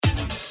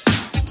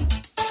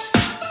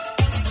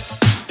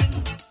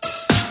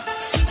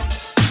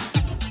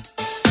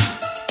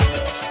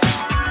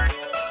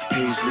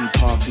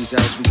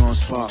else we gon'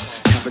 spark.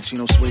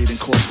 Cappuccino suede and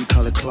coffee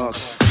colored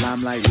clocks.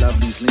 Limelight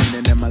lovelies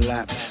leaning in my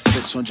lap.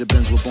 600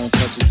 bins with bone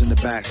clutches in the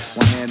back.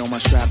 One hand on my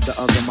strap, the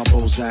other my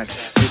Bozak.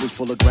 Tables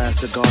full of grass,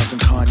 cigars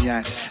and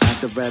cognac. At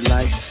the red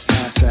light,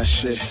 pass that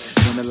shit.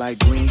 When the light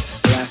green,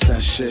 blast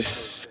that shit.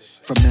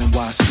 From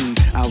NYC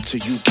out to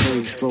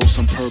UK, roll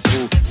some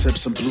purple, sip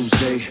some blue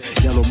zay.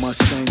 Yellow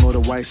Mustang or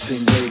the white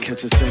Stingray.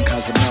 Catch a sing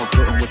Cozumel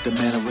floating with the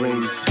man of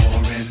rays. Or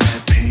in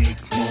that pink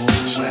mood.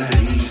 She likes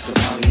the ease, the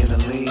molly and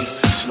the lean.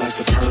 She likes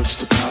the perks,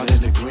 the powder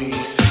and the green.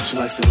 She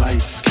likes the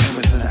lights,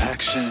 cameras and the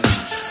action.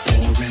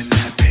 Or in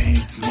that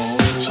pink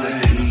mood. She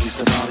likes the ease,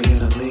 the molly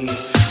and the lean.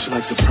 She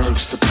likes the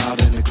perks, the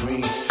powder and the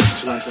green.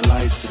 She likes the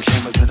lights, the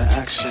cameras and the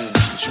action.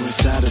 But you ain't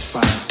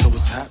satisfied, so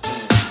what's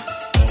happening?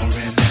 Or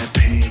in that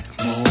pink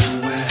mood.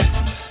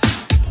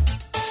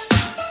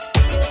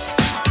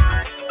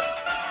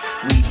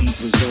 We eat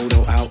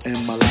risotto out in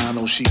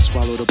Milano. She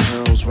swallow the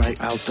pearls right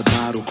out the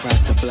bottle. Crack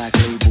the black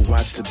label,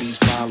 watch the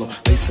beast follow.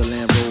 Lace the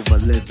Land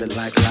Rover, live it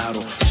like Lotto.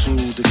 2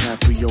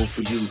 DiCaprio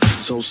for you,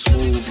 so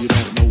smooth you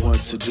don't know what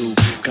to do.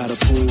 Got a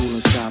pool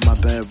inside my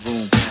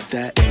bedroom.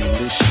 That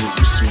A-list shit,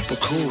 you super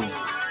cool.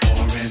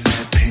 Or in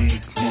that pink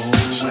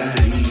mood. She likes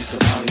the ease, the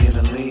molly and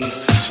the lean.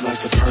 She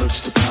likes the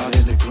perks, the powder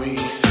and the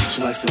green.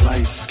 She likes the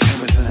lights,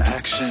 cameras and the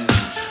action.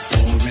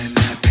 Or in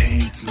that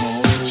pink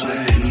mood. She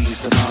likes the ease,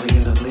 the molly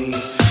and the lean.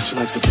 She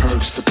likes the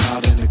perks, the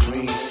powder and the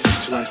green.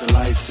 She likes the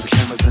lights, the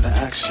cameras and the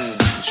action.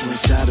 But you ain't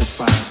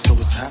satisfied, so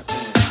what's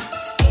happening?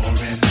 Or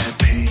in that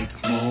pink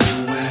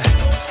mood.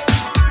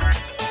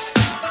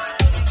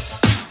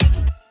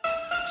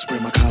 Spray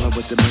my collar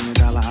with the $1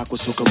 million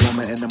Aquasuca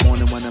Roma in the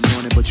morning when I'm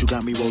yawning, but you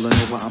got me rolling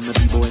over. I'm the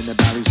B-boy in the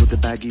valleys with the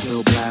baggy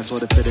bill blast, or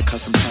the fitted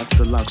custom tax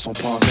deluxe on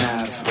Park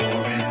Ave. Or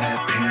in that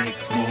pink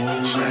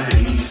mood. She likes the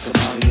ease, the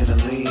molly and the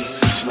lean.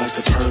 She likes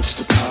the perks,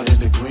 the powder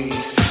and the green.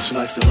 She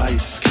likes the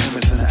lights,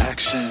 cameras and the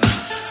action.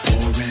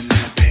 Or in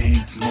that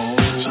pink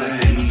mood. She likes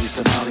the ease,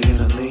 the molly and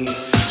the lean.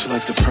 She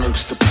likes the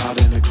perks, the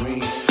powder and the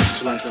green.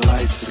 She likes the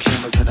lights, the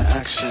cameras and the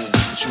action.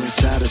 But you ain't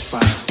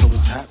satisfied, so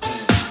what's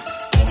happening?